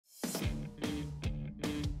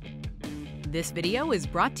This video is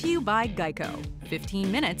brought to you by Geico.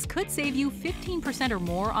 15 minutes could save you 15% or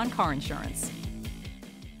more on car insurance.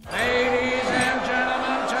 Ladies and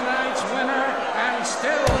gentlemen, tonight's winner and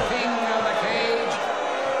still king of the cage,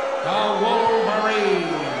 the Wolverine.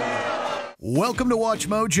 Welcome to Watch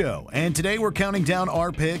Mojo, and today we're counting down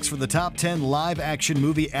our picks for the top 10 live-action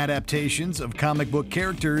movie adaptations of comic book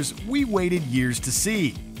characters we waited years to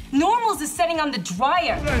see. Normals is setting on the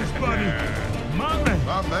dryer. Thanks, buddy. My man.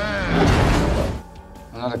 My man.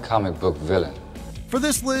 I'm not a comic book villain. For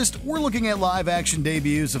this list, we're looking at live-action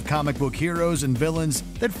debuts of comic book heroes and villains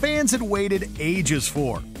that fans had waited ages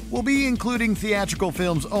for. We'll be including theatrical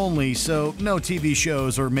films only, so no TV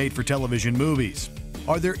shows or made-for-television movies.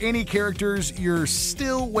 Are there any characters you're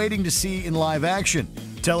still waiting to see in live action?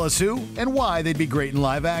 Tell us who and why they'd be great in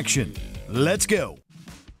live action. Let's go.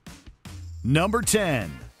 Number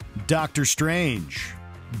 10. Doctor Strange.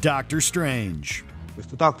 Doctor Strange.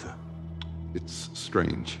 Mr. Doctor. It's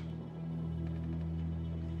strange.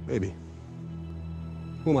 Maybe.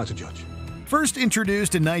 Who am I to judge? First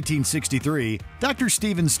introduced in 1963, Dr.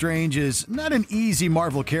 Stephen Strange is not an easy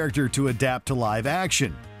Marvel character to adapt to live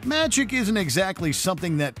action. Magic isn't exactly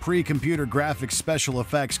something that pre-computer graphics special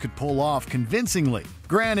effects could pull off convincingly.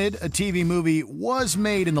 Granted, a TV movie was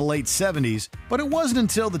made in the late 70s, but it wasn't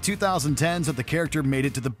until the 2010s that the character made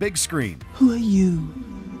it to the big screen. Who are you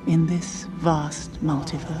in this vast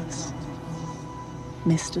multiverse?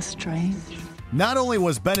 Mr. Strange? Not only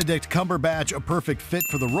was Benedict Cumberbatch a perfect fit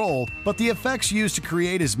for the role, but the effects used to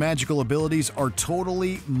create his magical abilities are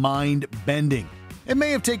totally mind-bending. It may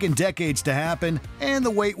have taken decades to happen, and the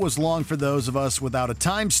wait was long for those of us without a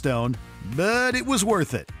time stone, but it was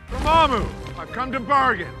worth it. Mamamoo, I've come to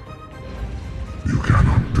bargain. You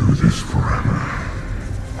cannot do this forever.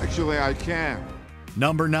 Actually, I can.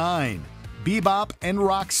 Number 9. Bebop and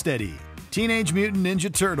Rocksteady. Teenage Mutant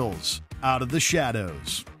Ninja Turtles. Out of the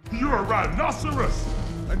Shadows. You're a rhinoceros.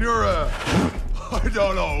 And you're a... I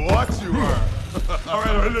don't know what you are. All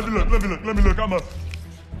right, let me look.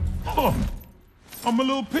 I'm a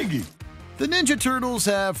little piggy. The Ninja Turtles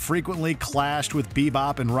have frequently clashed with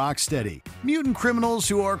Bebop and Rocksteady, mutant criminals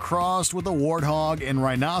who are crossed with a warthog and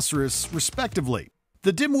rhinoceros, respectively.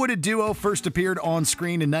 The dim-witted duo first appeared on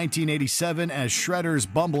screen in 1987 as Shredder's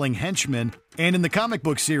bumbling henchmen, and in the comic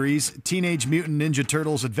book series Teenage Mutant Ninja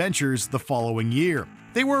Turtles Adventures the following year.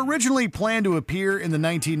 They were originally planned to appear in the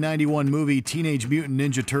 1991 movie Teenage Mutant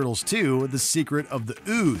Ninja Turtles 2: The Secret of the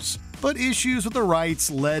Ooze, but issues with the rights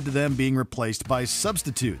led to them being replaced by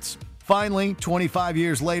substitutes. Finally, 25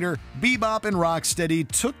 years later, Bebop and Rocksteady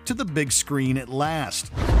took to the big screen at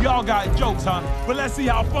last. Y'all got jokes, huh? But let's see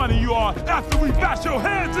how funny you are after we bash your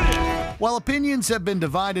heads in! While opinions have been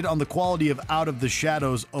divided on the quality of Out of the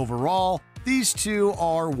Shadows overall, these two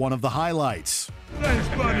are one of the highlights. Thanks,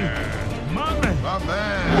 buddy. My man. My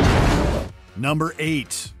man. Number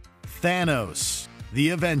 8. Thanos. The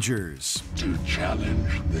Avengers. To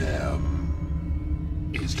challenge them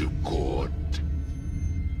is to court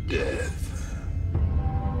death.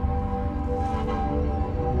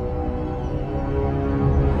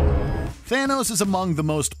 Thanos is among the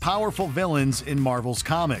most powerful villains in Marvel's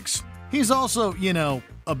comics. He's also,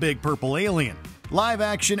 a big purple alien.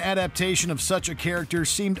 Live-action adaptation of such a character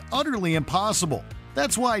seemed utterly impossible.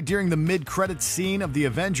 That's why during the mid-credits scene of The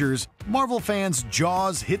Avengers, Marvel fans'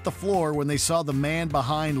 jaws hit the floor when they saw the man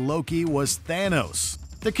behind Loki was Thanos.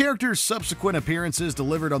 The character's subsequent appearances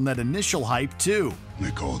delivered on that initial hype, too.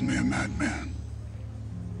 They called me a madman.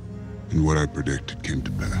 And what I predicted came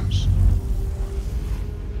to pass.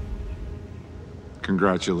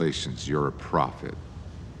 Congratulations, you're a prophet.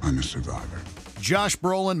 I'm a survivor. Josh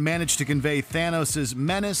Brolin managed to convey Thanos'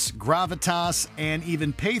 menace, gravitas, and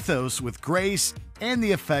even pathos with grace, and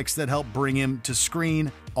the effects that help bring him to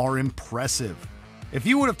screen are impressive. If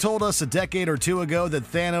you would have told us a decade or two ago that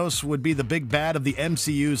Thanos would be the big bad of the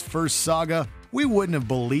MCU's first saga, we wouldn't have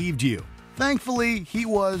believed you. Thankfully, he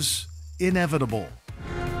was inevitable.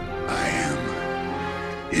 I am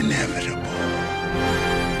inevitable.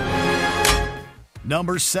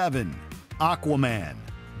 Number 7. Aquaman.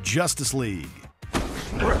 Justice League.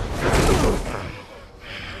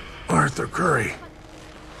 Arthur Curry.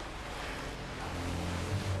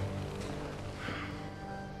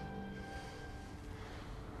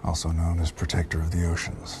 Also known as Protector of the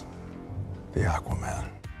Oceans, the Aquaman.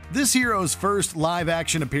 This hero's first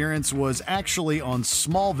live-action appearance was actually on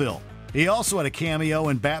Smallville. He also had a cameo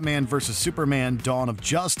in Batman vs. Superman: Dawn of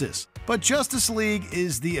Justice. But Justice League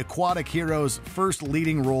is the aquatic hero's first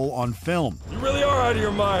leading role on film. You really are out of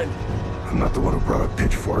your mind. I'm not the one who brought a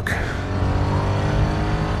pitchfork.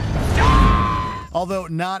 Although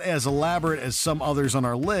not as elaborate as some others on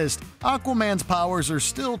our list, Aquaman's powers are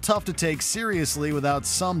still tough to take seriously without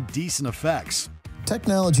some decent effects.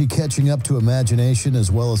 Technology catching up to imagination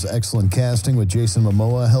as well as excellent casting with Jason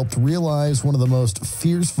Momoa helped realize one of the most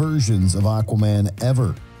fierce versions of Aquaman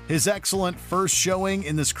ever. His excellent first showing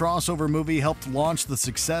in this crossover movie helped launch the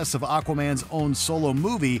success of Aquaman's own solo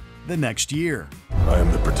movie the next year. I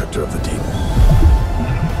am the protector of the deep.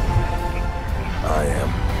 I am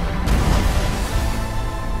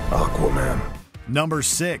Aquaman. Number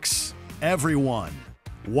 6. Everyone.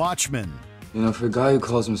 Watchmen. You know, for a guy who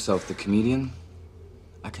calls himself the comedian,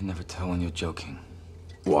 I can never tell when you're joking.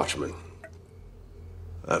 Watchmen.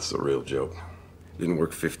 That's the real joke. Didn't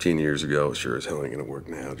work 15 years ago, sure as hell ain't gonna work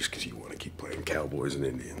now just because you want to keep playing cowboys and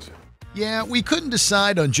Indians. Yeah, we couldn't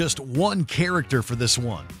decide on just one character for this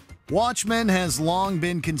one. Watchmen has long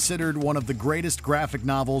been considered one of the greatest graphic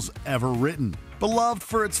novels ever written, beloved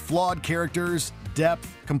for its flawed characters, depth,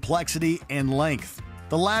 complexity, and length.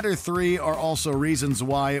 The latter three are also reasons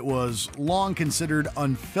why it was long considered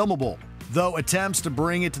unfilmable, though attempts to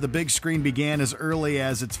bring it to the big screen began as early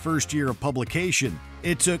as its first year of publication.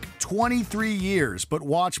 It took 23 years, but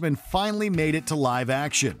Watchmen finally made it to live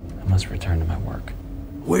action. I must return to my work.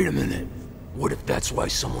 Wait a minute. What if that's why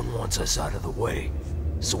someone wants us out of the way?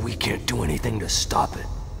 So we can't do anything to stop it.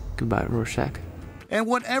 Goodbye, Rorschach. And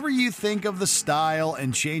whatever you think of the style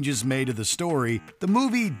and changes made to the story, the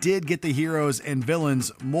movie did get the heroes and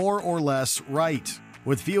villains more or less right.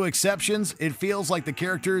 With few exceptions, it feels like the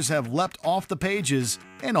characters have leapt off the pages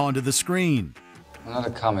and onto the screen. I'm not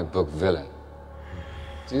a comic book villain.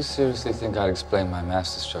 Do you seriously think I'd explain my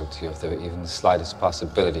masterstroke to you if there were even the slightest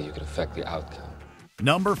possibility you could affect the outcome?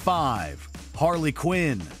 Number 5. Harley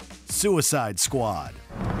Quinn. Suicide Squad.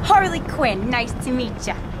 Harley Quinn, nice to meet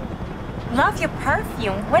ya. Love your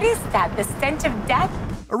perfume. What is that, the scent of death?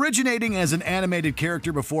 Originating as an animated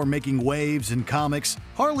character before making waves in comics,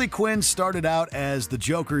 Harley Quinn started out as the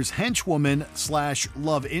Joker's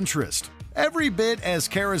henchwoman/love interest. Every bit as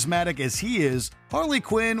charismatic as he is, Harley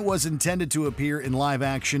Quinn was intended to appear in live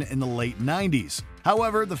action in the late 90s.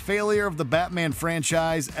 However, the failure of the Batman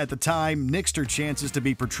franchise at the time nixed her chances to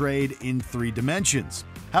be portrayed in 3 dimensions.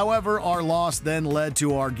 However, our loss then led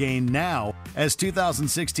to our gain now, as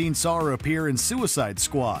 2016 saw her appear in Suicide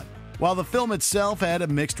Squad. While the film itself had a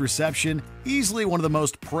mixed reception, easily one of the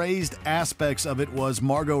most praised aspects of it was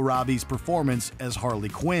Margot Robbie's performance as Harley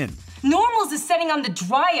Quinn. Normal's is setting on the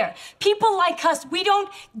dryer. People like us, we don't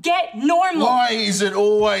get normal. Why is it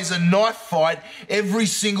always a knife fight every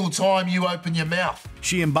single time you open your mouth?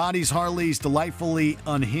 She embodies Harley's delightfully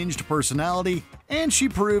unhinged personality, and she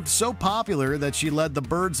proved so popular that she led the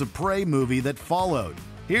Birds of Prey movie that followed.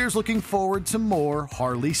 Here's looking forward to more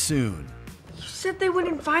Harley soon. You said they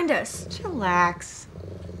wouldn't find us. Chillax.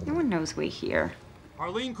 No one knows we're here.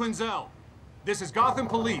 Arlene Quinzel, this is Gotham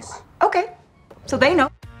Police. Okay, so they know.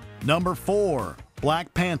 Number 4.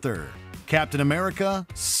 Black Panther. Captain America,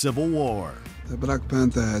 Civil War. The Black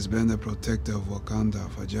Panther has been the protector of Wakanda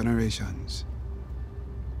for generations.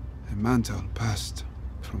 A mantle passed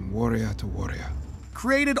from warrior to warrior.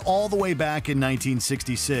 Created all the way back in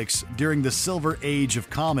 1966, during the Silver Age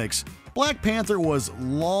of comics, Black Panther was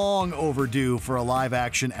long overdue for a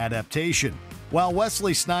live-action adaptation. While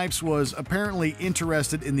Wesley Snipes was apparently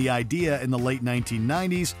interested in the idea in the late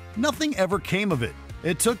 1990s, nothing ever came of it.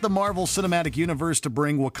 It took the Marvel Cinematic Universe to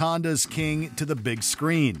bring Wakanda's king to the big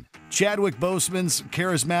screen. Chadwick Boseman's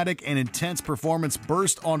charismatic and intense performance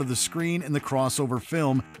burst onto the screen in the crossover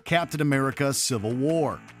film Captain America: Civil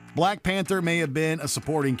War. Black Panther may have been a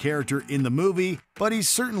supporting character in the movie, but he's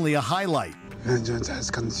certainly a highlight. Vengeance has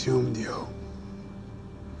consumed you.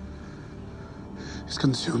 It's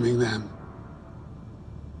consuming them.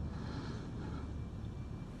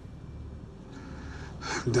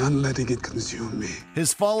 I'm done letting it consume me.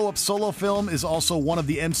 His follow-up solo film is also one of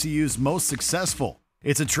the MCU's most successful.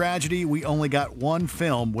 It's a tragedy we only got one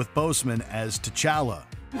film with Boseman as T'Challa.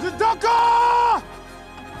 Zedaka!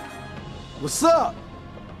 What's up?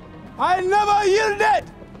 I never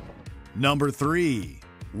yielded! Number 3.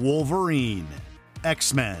 Wolverine.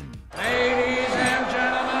 X-Men. Ladies and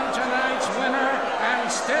gentlemen, tonight's winner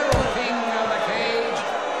and still king of the cage,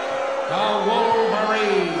 the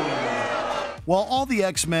Wolverine. While all the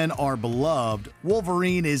X-Men are beloved,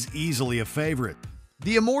 Wolverine is easily a favorite.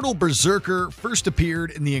 The immortal Berserker first appeared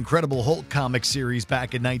in the Incredible Hulk comic series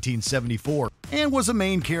back in 1974 and was a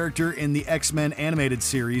main character in the X-Men animated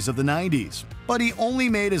series of the 90s. But he only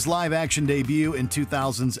made his live-action debut in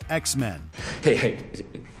 2000's X-Men. Hey,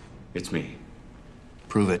 it's me.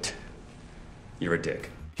 Prove it. You're a dick.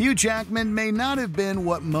 Hugh Jackman may not have been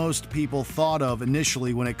what most people thought of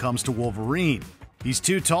initially when it comes to Wolverine. He's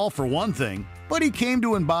too tall for one thing, but he came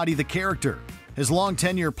to embody the character. His long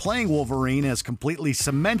tenure playing Wolverine has completely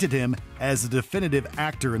cemented him as the definitive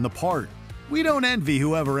actor in the part. We don't envy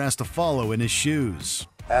whoever has to follow in his shoes.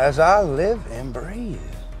 As I live and breathe,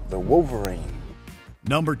 the Wolverine.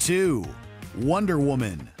 Number 2. Wonder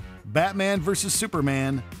Woman. Batman vs.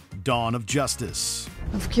 Superman, Dawn of Justice.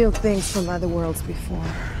 I've killed things from other worlds before.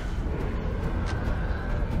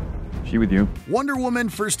 She with you? Wonder Woman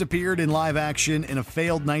first appeared in live action in a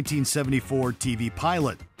failed 1974 TV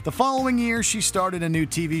pilot. The following year, she started a new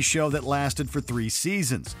TV show that lasted for 3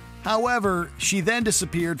 seasons. However, she then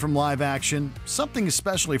disappeared from live action, something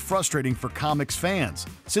especially frustrating for comics fans,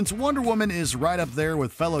 since Wonder Woman is right up there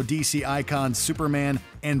with fellow DC icons Superman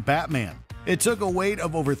and Batman. It took a wait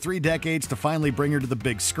of over 3 decades to finally bring her to the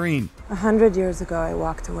big screen. 100 years ago, I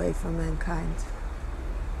walked away from mankind.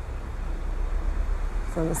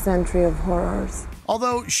 From a century of horrors.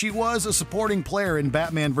 Although she was a supporting player in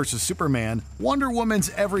Batman vs. Superman, Wonder Woman's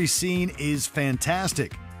every scene is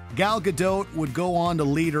fantastic. Gal Gadot would go on to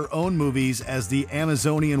lead her own movies as the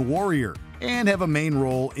Amazonian warrior and have a main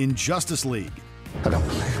role in Justice League. I don't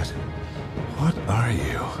believe it. What are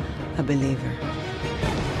you? A believer.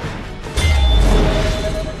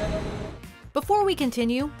 Before we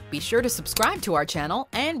continue, be sure to subscribe to our channel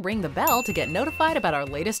and ring the bell to get notified about our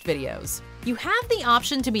latest videos. You have the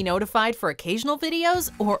option to be notified for occasional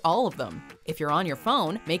videos or all of them. If you're on your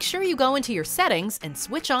phone, make sure you go into your settings and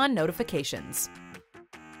switch on notifications.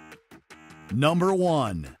 Number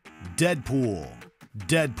 1. Deadpool.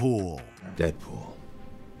 Deadpool. Deadpool.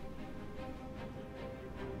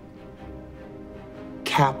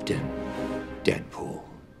 Captain Deadpool.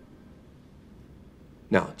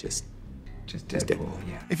 No, just Deadpool.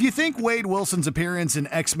 Yeah. If you think Wade Wilson's appearance in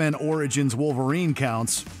X-Men Origins Wolverine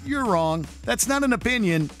counts, you're wrong. That's not an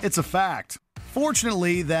opinion, it's a fact.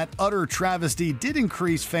 Fortunately, that utter travesty did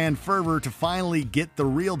increase fan fervor to finally get the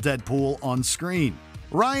real Deadpool on screen.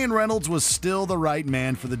 Ryan Reynolds was still the right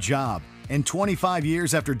man for the job, and 25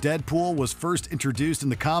 years after Deadpool was first introduced in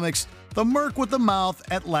the comics, the Merc with the Mouth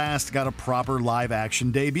at last got a proper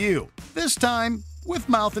live-action debut. This time, with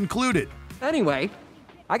mouth included. Anyway,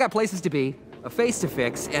 I got places to be, a face to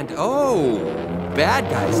fix, and bad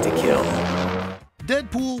guys to kill.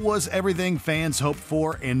 Deadpool was everything fans hoped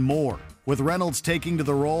for and more, with Reynolds taking to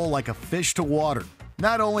the role like a fish to water.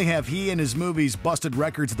 Not only have he and his movies busted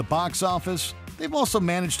records at the box office, they've also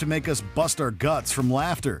managed to make us bust our guts from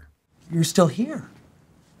laughter. You're still here.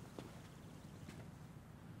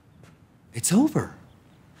 It's over.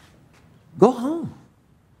 Go home.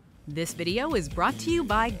 This video is brought to you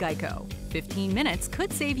by Geico. 15 minutes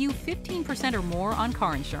could save you 15% or more on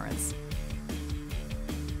car insurance.